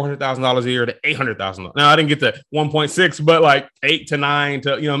 $400,000 a year to $800,000. Now I didn't get to 1.6, but like 8 to 9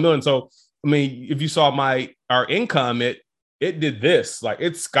 to a million. So I mean, if you saw our income, it did this, like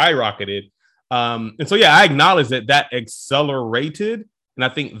it skyrocketed. And so yeah, I acknowledge that accelerated, and I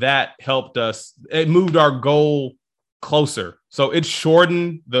think that helped us. It moved our goal closer. So it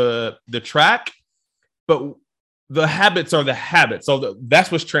shortened the track, but the habits are the habits. So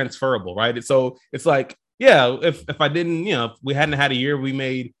that's what's transferable, right? So it's like, yeah, if I didn't, if we hadn't had a year, we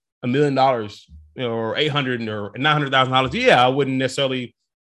made $1 million, or $800,000 or $900,000. Yeah, I wouldn't necessarily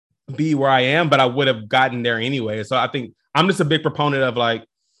be where I am, but I would have gotten there anyway. So I think I'm just a big proponent of like,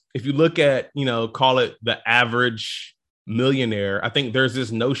 if you look at, call it the average millionaire, I think there's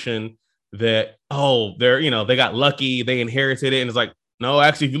this notion that, they got lucky, they inherited it. And it's like, no,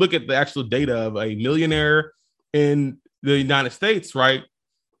 actually, if you look at the actual data of a millionaire in the United States, right,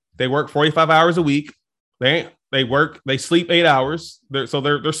 they work 45 hours a week. They sleep 8 hours. They're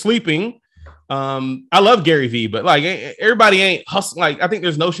sleeping. I love Gary Vee, but like everybody ain't hustling. Like I think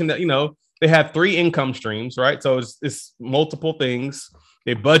there's notion that, they have 3 income streams, right? So it's multiple things.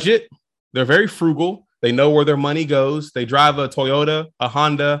 They budget. They're very frugal. They know where their money goes. They drive a Toyota, a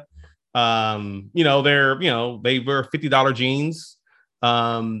Honda. They wear $50 jeans.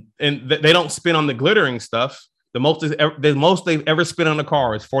 And they don't spend on the glittering stuff. The most they've ever spent on a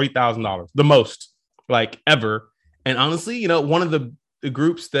car is $40,000. The most, like, ever. And honestly, one of the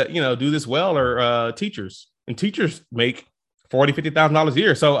groups that do this well are teachers, and teachers make $40,000-$50,000 a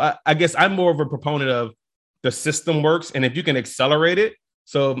year. So I guess I'm more of a proponent of the system works, and if you can accelerate it.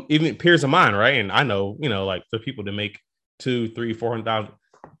 So even peers of mine, right? And I know, like the people that make 200,000, 300,000, 400,000,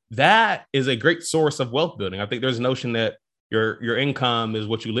 that is a great source of wealth building. I think there's a notion that your income is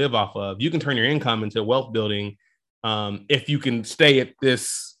what you live off of. You can turn your income into wealth building if you can stay at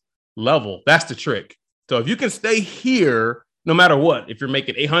this level. That's the trick. So if you can stay here, no matter what, if you're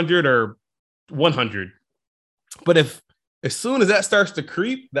making 800 or 100, but if as soon as that starts to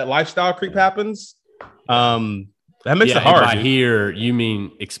creep, that lifestyle creep happens. That makes it and hard. by here, you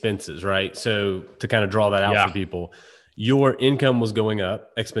mean expenses, right? So to kind of draw that out for people, your income was going up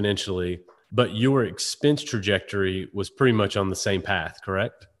exponentially, but your expense trajectory was pretty much on the same path,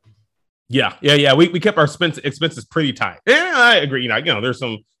 correct? Yeah. We kept our expenses pretty tight. Yeah, I agree. There's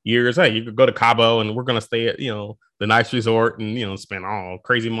some years, hey, you could go to Cabo and we're going to stay at, the nice resort and, spend all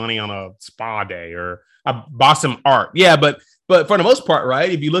crazy money on a spa day, or I bought some art. Yeah. But for the most part, right,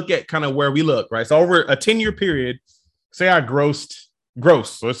 if you look at kind of where we look, right, so over a 10-year period, say I gross,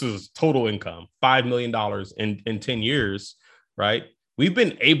 so this is total income, $5 million in 10 years, right? We've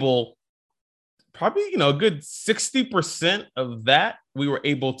been able, probably, a good 60% of that we were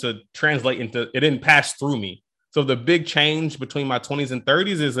able to translate into, it didn't pass through me. So the big change between my 20s and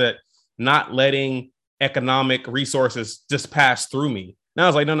 30s is that not letting economic resources just pass through me. Now I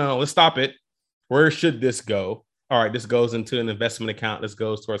was like, no, let's stop it. Where should this go? All right, this goes into an investment account. This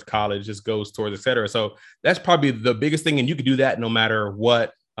goes towards college. This goes towards, et cetera. So that's probably the biggest thing. And you can do that no matter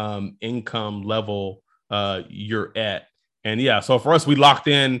what income level you're at. And yeah, so for us, we locked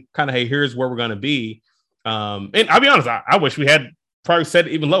in kind of, hey, here's where we're going to be. And I'll be honest, I wish we had probably set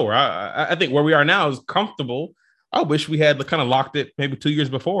it even lower. I think where we are now is comfortable. I wish we had kind of locked it maybe 2 years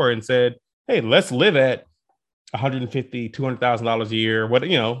before and said, hey, let's live at $150,000, $200,000 a year,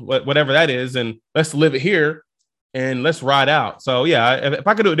 whatever that is. And let's live it here and let's ride out. So yeah, if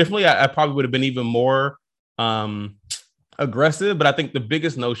I could do it differently, I probably would have been even more aggressive. But I think the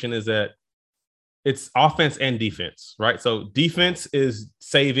biggest notion is that it's offense and defense, right? So defense is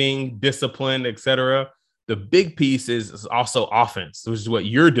saving, discipline, et cetera. The big piece is also offense, which is what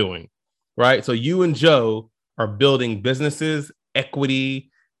you're doing, right? So you and Joe are building businesses,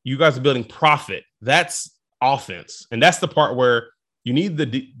 equity. You guys are building profit. That's offense. And that's the part where you need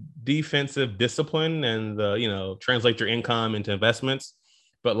the defensive discipline and translate your income into investments.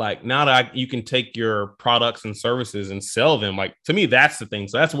 But like now that you can take your products and services and sell them, like to me, that's the thing.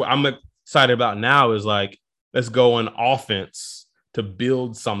 So that's what I'm excited about now is like, let's go on offense to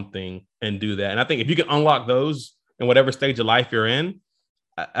build something and do that. And I think if you can unlock those in whatever stage of life you're in,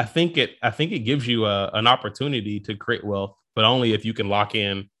 I think it gives you an opportunity to create wealth, but only if you can lock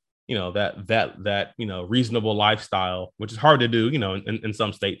in, that reasonable lifestyle, which is hard to do, in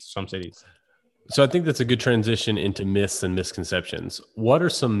some states, some cities. So I think that's a good transition into myths and misconceptions. What are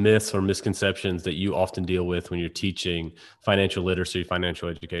some myths or misconceptions that you often deal with when you're teaching financial literacy, financial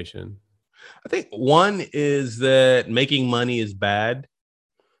education? I think one is that making money is bad,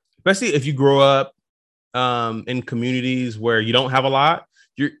 especially if you grow up in communities where you don't have a lot.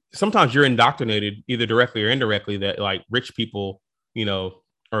 Sometimes you're indoctrinated either directly or indirectly that like rich people,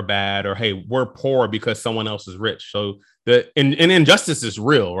 are bad, or hey, we're poor because someone else is rich. So the injustice is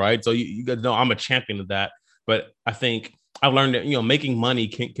real, right? So you got to know I'm a champion of that. But I think I've learned that making money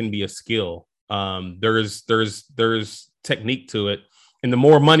can be a skill. There's technique to it, and the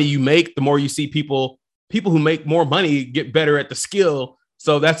more money you make, the more you see people who make more money get better at the skill.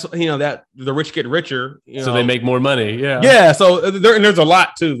 So that's that the rich get richer. So they make more money. Yeah. So there's a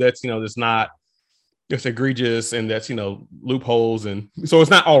lot too that's that's not. It's egregious and that's, loopholes. And so it's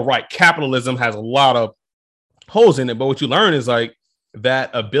not all right. Capitalism has a lot of holes in it, but what you learn is like that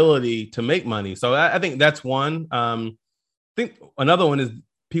ability to make money. So I think that's one. I think another one is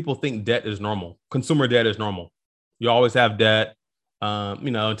people think debt is normal. Consumer debt is normal. You always have debt. To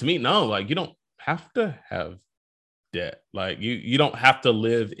me, no, like you don't have to have debt. Like you don't have to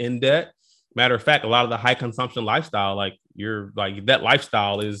live in debt. Matter of fact, a lot of the high consumption lifestyle, like that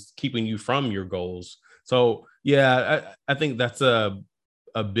lifestyle is keeping you from your goals. So yeah, I think that's a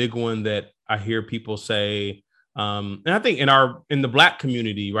big one that I hear people say. And I think in the Black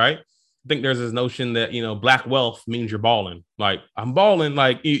community, right? I think there's this notion that, Black wealth means you're balling. Like I'm balling,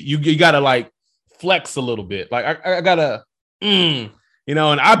 like you gotta like flex a little bit. Like I gotta, and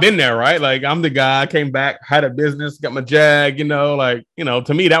I've been there, right? Like I'm the guy, I came back, had a business, got my Jag,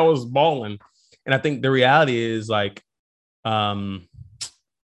 to me that was balling. And I think the reality is like,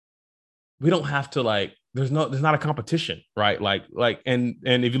 we don't have to like, there's not a competition, right? And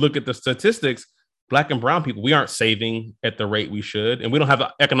if you look at the statistics, Black and brown people, we aren't saving at the rate we should, and we don't have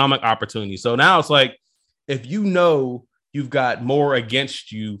the economic opportunity. So now it's like, if you've got more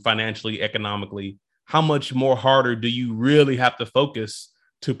against you financially, economically, how much more harder do you really have to focus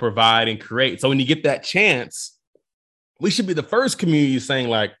to provide and create? So when you get that chance, we should be the first community saying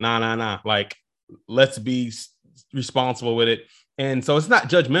like, nah, like, let's be responsible with it. And so it's not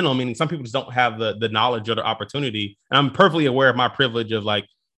judgmental, meaning some people just don't have the knowledge or the opportunity. And I'm perfectly aware of my privilege of like,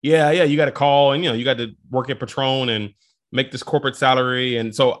 yeah, you got to call and, you got to work at Patron and make this corporate salary.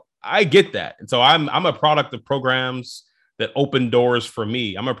 And so I get that. And so I'm a product of programs that opened doors for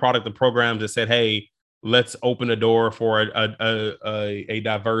me. I'm a product of programs that said, hey, let's open a door for a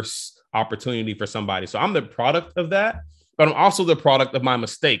diverse opportunity for somebody. So I'm the product of that, but I'm also the product of my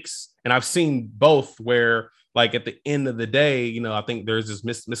mistakes. And I've seen both where, like, at the end of the day, you know, I think there's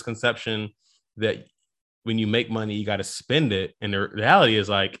this misconception that when you make money, you got to spend it. And the reality is,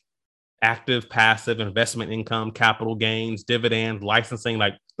 like, active, passive, investment income, capital gains, dividends, licensing,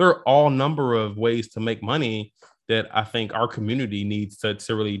 like, there are all number of ways to make money that I think our community needs to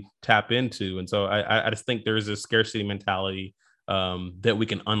really tap into. And so I just think there's a scarcity mentality that we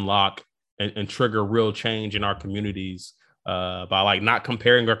can unlock and trigger real change in our communities by, like, not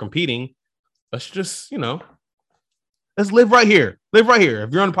comparing or competing. Let's just, you know, let's live right here. Live right here.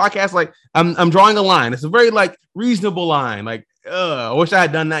 If you're on a podcast, like, I'm drawing a line. It's a very, like, reasonable line. Like, I wish I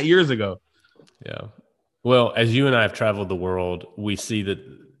had done that years ago. Yeah. Well, as you and I have traveled the world, we see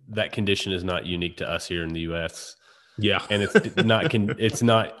that condition is not unique to us here in the U.S. Yeah. And it's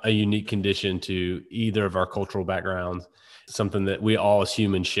not a unique condition to either of our cultural backgrounds. It's something that we all as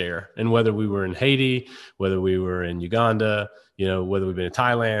humans share. And whether we were in Haiti, whether we were in Uganda, you know, whether we've been in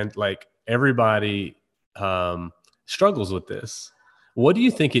Thailand, like, everybody struggles with this. What do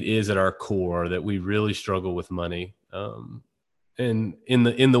you think it is at our core that we really struggle with money? And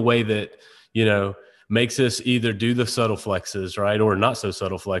in the way that, you know, makes us either do the subtle flexes, right, or not so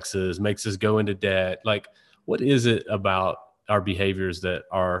subtle flexes, makes us go into debt. Like, what is it about our behaviors that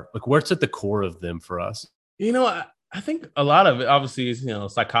are, like, what's at the core of them for us? You know, I think a lot of it obviously is, you know,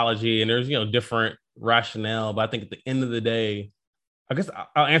 psychology, and there's, you know, different rationale. But I think at the end of the day, I guess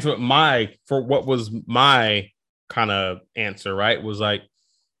I'll answer what was my kind of answer, right? Was like,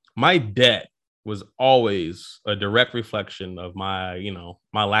 my debt was always a direct reflection of my, you know,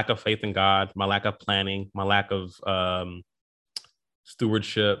 my lack of faith in God, my lack of planning, my lack of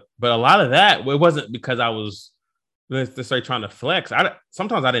stewardship. But a lot of that, it wasn't because I was necessarily trying to flex.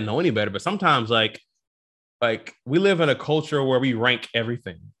 Sometimes I didn't know any better, but sometimes like we live in a culture where we rank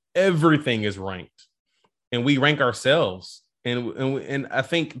everything. Everything is ranked, and we rank ourselves. And I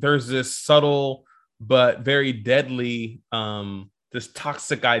think there's this subtle but very deadly this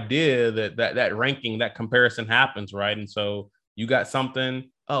toxic idea that ranking, that comparison happens, right? And so you got something,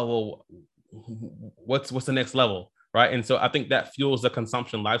 oh, well, what's the next level, right? And so I think that fuels the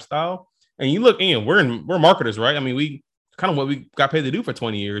consumption lifestyle. And you look, Ian, we're marketers, right? I mean, we kind of, what we got paid to do for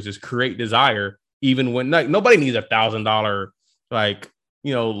 20 years is create desire, even when, like, nobody needs $1,000, like,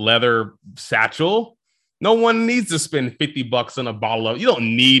 you know, leather satchel. No one needs to spend $50 on a bottle of, you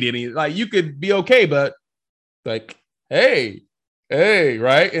don't need any, like, you could be okay, but like, hey,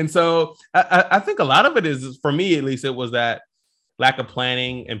 right? And so I think a lot of it is, for me at least, it was that lack of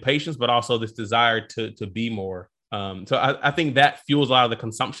planning and patience, but also this desire to be more. So I think that fuels a lot of the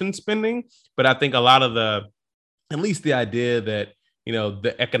consumption spending, but I think a lot of at least the idea that, you know,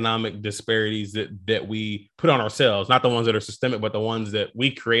 the economic disparities that we put on ourselves, not the ones that are systemic, but the ones that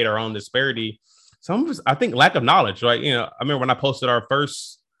we create our own disparity. Some of us, I think, lack of knowledge, right? You know, I remember when I posted our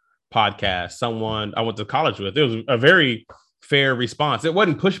first podcast, someone I went to college with, it was a very fair response. It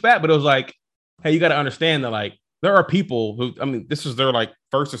wasn't pushback, but it was like, hey, you got to understand that, like, there are people who, I mean, this is their, like,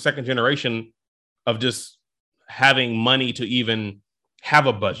 first or second generation of just having money to even have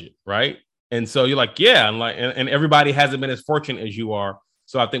a budget, right? And so you're like, yeah, and everybody hasn't been as fortunate as you are.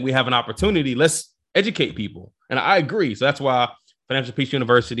 So I think we have an opportunity. Let's educate people. And I agree. So that's why Financial Peace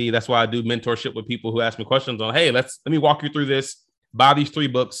University, that's why I do mentorship with people who ask me questions on, hey, let me walk you through this, buy these 3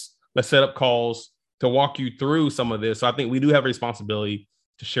 books, let's set up calls to walk you through some of this. So I think we do have a responsibility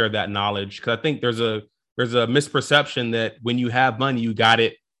to share that knowledge, because I think there's a misperception that when you have money, you got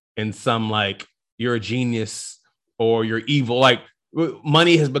it in some, like, you're a genius or you're evil. Like,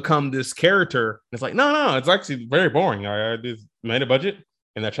 money has become this character. It's like, no, it's actually very boring. I just made a budget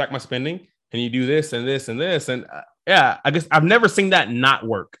and I track my spending, and you do this and this and this. And yeah, I guess I've never seen that not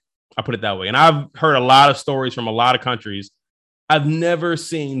work. I put it that way. And I've heard a lot of stories from a lot of countries. I've never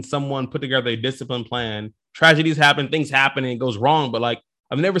seen someone put together a disciplined plan. Tragedies happen, things happen, and it goes wrong. But, like,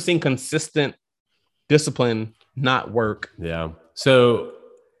 I've never seen consistent discipline not work. Yeah. So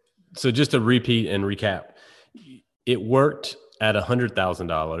just to repeat and recap, it worked at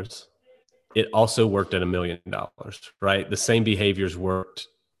 $100,000. It also worked at $1 million, right? The same behaviors worked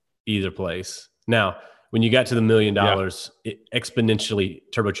either place. Now, when you got to the $1 million, it exponentially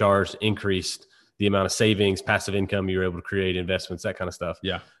turbocharged, increased the amount of savings, passive income you were able to create, investments, that kind of stuff.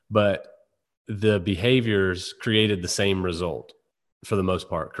 Yeah. But the behaviors created the same result for the most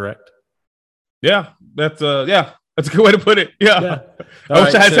part, correct? Yeah, that's a good way to put it. Yeah. I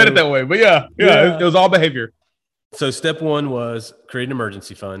wish I had said it that way, but yeah. It was all behavior. So step 1 was create an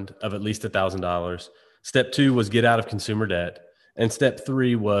emergency fund of at least $1,000. Step 2 was get out of consumer debt. And step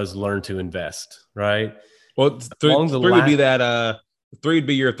 3 was learn to invest, right? Well, three would be that. 3 would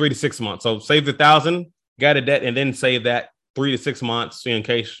be your 3 to 6 months. So save the 1,000, got a debt, and then save that 3 to 6 months in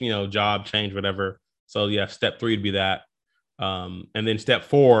case job change, whatever. So yeah, step 3 would be that. And then step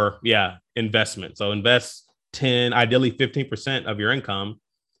 4, investment. So invest 10, ideally 15% of your income.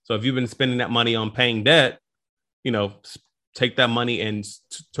 So if you've been spending that money on paying debt, take that money and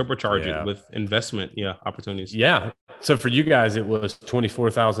turbocharge it with investment opportunities. Yeah. So for you guys, it was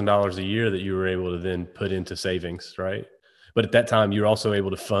 $24,000 a year that you were able to then put into savings, right? But at that time, you were also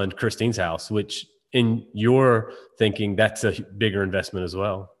able to fund Christine's house, which in your thinking, that's a bigger investment as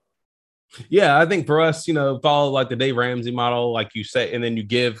well. Yeah, I think for us, follow like the Dave Ramsey model, like you said, and then you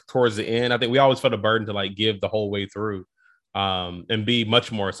give towards the end. I think we always felt a burden to like give the whole way through and be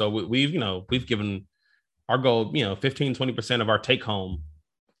much more. So we've given our goal, 15, 20% of our take home,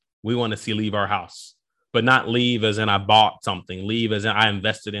 we want to see leave our house, but not leave as in I bought something, leave as in I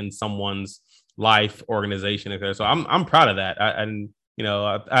invested in someone's life, organization. So I'm proud of that.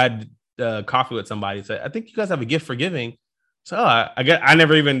 I had coffee with somebody, said, I think you guys have a gift for giving. So I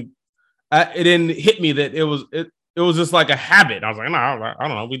never even, it didn't hit me that it was just like a habit. I was like, no, I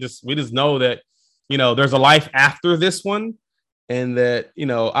don't know. We just know that, there's a life after this one. And that,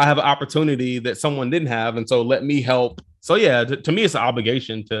 I have an opportunity that someone didn't have. And so let me help. So yeah, to me, it's an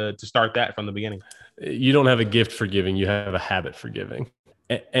obligation to start that from the beginning. You don't have a gift for giving. You have a habit for giving.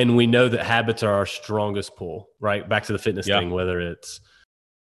 And we know that habits are our strongest pull, right? Back to the fitness thing, whether it's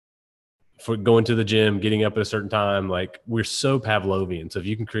for going to the gym, getting up at a certain time, like we're so Pavlovian. So if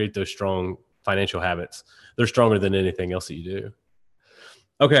you can create those strong financial habits, they're stronger than anything else that you do.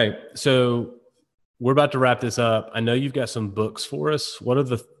 Okay. So we're about to wrap this up. I know you've got some books for us. What are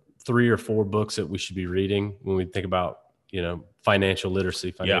the 3 or 4 books that we should be reading when we think about, financial literacy,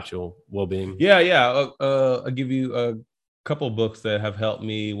 financial well-being? Yeah. I'll give you a couple of books that have helped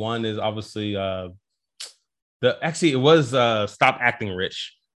me. One is obviously it was Stop Acting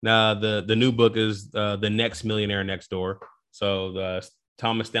Rich. Now the new book is The Next Millionaire Next Door. So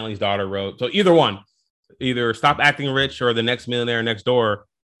Thomas Stanley's daughter wrote. So either Stop Acting Rich or The Next Millionaire Next Door.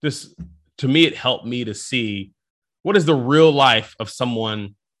 To me, it helped me to see what is the real life of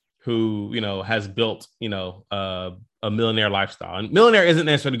someone who, has built, a millionaire lifestyle. And millionaire isn't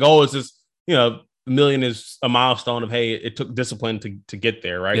necessarily the goal. It's just, a million is a milestone of, hey, it took discipline to get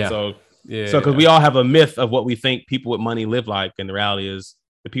there. Right. Yeah. Because we all have a myth of what we think people with money live like. And the reality is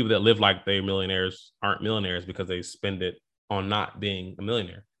the people that live like they're millionaires aren't millionaires because they spend it on not being a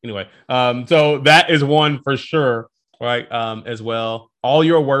millionaire. Anyway, so that is one for sure. Right. As well. All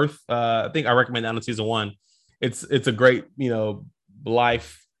Your Worth. I think I recommend that on season 1. It's a great,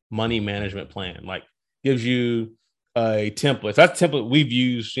 life money management plan. Like gives you a template. That's a template we've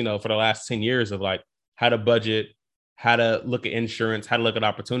used, for the last 10 years of like how to budget, how to look at insurance, how to look at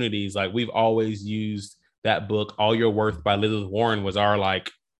opportunities. Like we've always used that book. All Your Worth by Elizabeth Warren was our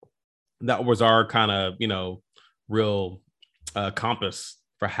kind of, real compass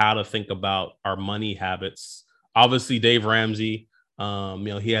for how to think about our money habits. Obviously, Dave Ramsey,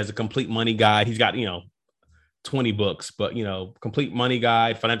 he has a complete money guide. He's got, 20 books, but, complete money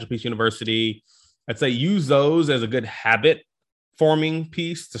guide, Financial Peace University. I'd say use those as a good habit forming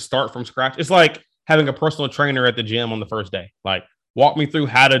piece to start from scratch. It's like having a personal trainer at the gym on the first day. Like walk me through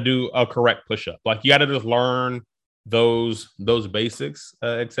how to do a correct push-up. Like you got to just learn those basics,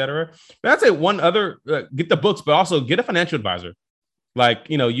 etc. But I'd say one other, get the books, but also get a financial advisor. Like,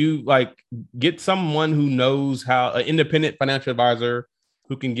 you get someone who knows how, an independent financial advisor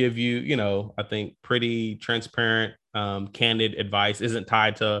who can give you, I think pretty transparent, candid advice, isn't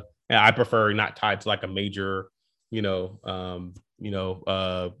tied to, and I prefer not tied to like a major,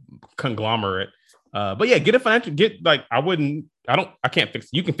 conglomerate. But yeah, get a financial, I can't fix,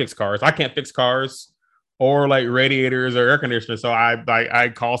 you can fix cars. I can't fix cars or like radiators or air conditioners. So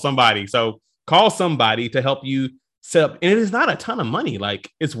I call somebody. So call somebody to help you set up. And it is not a ton of money. Like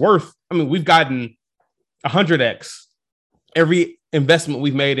it's worth, we've gotten 100x every investment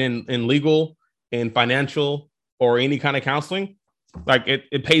we've made in legal and financial or any kind of counseling. Like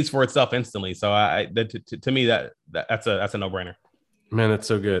it pays for itself instantly. So to me, that's a no-brainer. Man, that's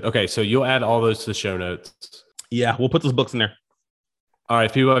so good. Okay. So you'll add all those to the show notes. Yeah. We'll put those books in there. All right.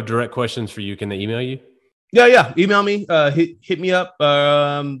 If people have direct questions for you, can they email you? Yeah. Email me, hit me up.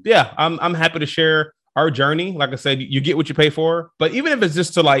 I'm happy to share our journey. Like I said, you get what you pay for, but even if it's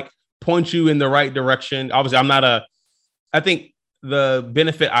just to like point you in the right direction, obviously I think the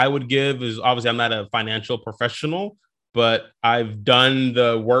benefit I would give is obviously I'm not a financial professional, but I've done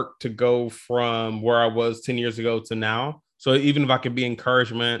the work to go from where I was 10 years ago to now. So even if I could be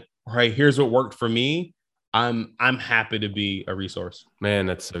encouragement all right, here's what worked for me, I'm happy to be a resource. Man,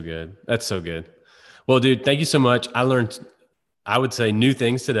 that's so good. That's so good. Well, dude, thank you so much. I learned, I would say, new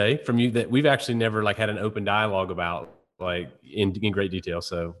things today from you that we've actually never like had an open dialogue about, like in great detail.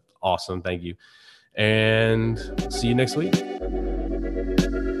 So awesome. Thank you. And see you next week.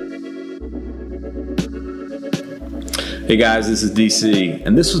 Hey guys, this is DC,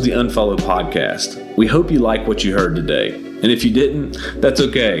 and this was the Unfollow Podcast. We hope you like what you heard today. And if you didn't, that's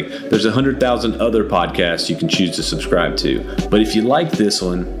okay. There's 100,000 other podcasts you can choose to subscribe to. But if you like this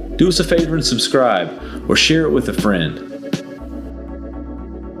one, do us a favor and subscribe, or share it with a friend.